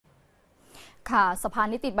ค่ะสภา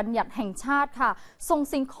นิติบัญญัติแห่งชาติค่ะส่ง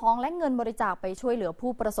สิ่งของและเงินบริจาคไปช่วยเหลือ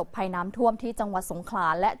ผู้ประสบภัยน้ำท่วมที่จังหวัดสงขลา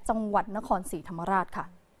และจังหวัดนครศรีธรรมราชค่ะ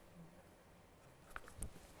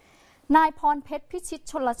นายพรเพชรพิชิต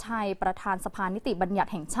ชลชัยประธานสภานิติบัญญั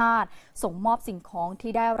ติแห่งชาติส่งมอบสิ่งของ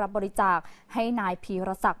ที่ได้รับบริจาคให้นายพีร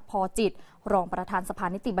ศักดิ์พอจิตรองประธานสภา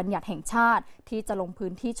นิติบัญญัติแห่งชาติที่จะลงพื้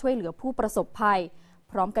นที่ช่วยเหลือผู้ประสบภัย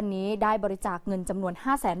พร้อมกันนี้ได้บริจาคเงินจำนวน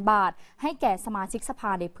 500,000 บาทให้แก่สมาชิกสภ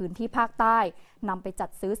าในพื้นที่ภาคใต้นำไปจัด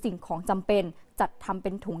ซื้อสิ่งของจำเป็นจัดทำเป็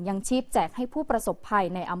นถุงยังชีพแจกให้ผู้ประสบภัย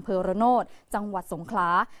ในอำเภอระโนดจังหวัดสงขลา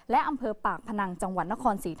และอำเภอปากพนังจังหวัดนค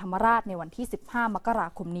รศรีธรรมราชในวันที่ 15 มกรา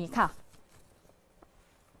คมนี้ค่ะ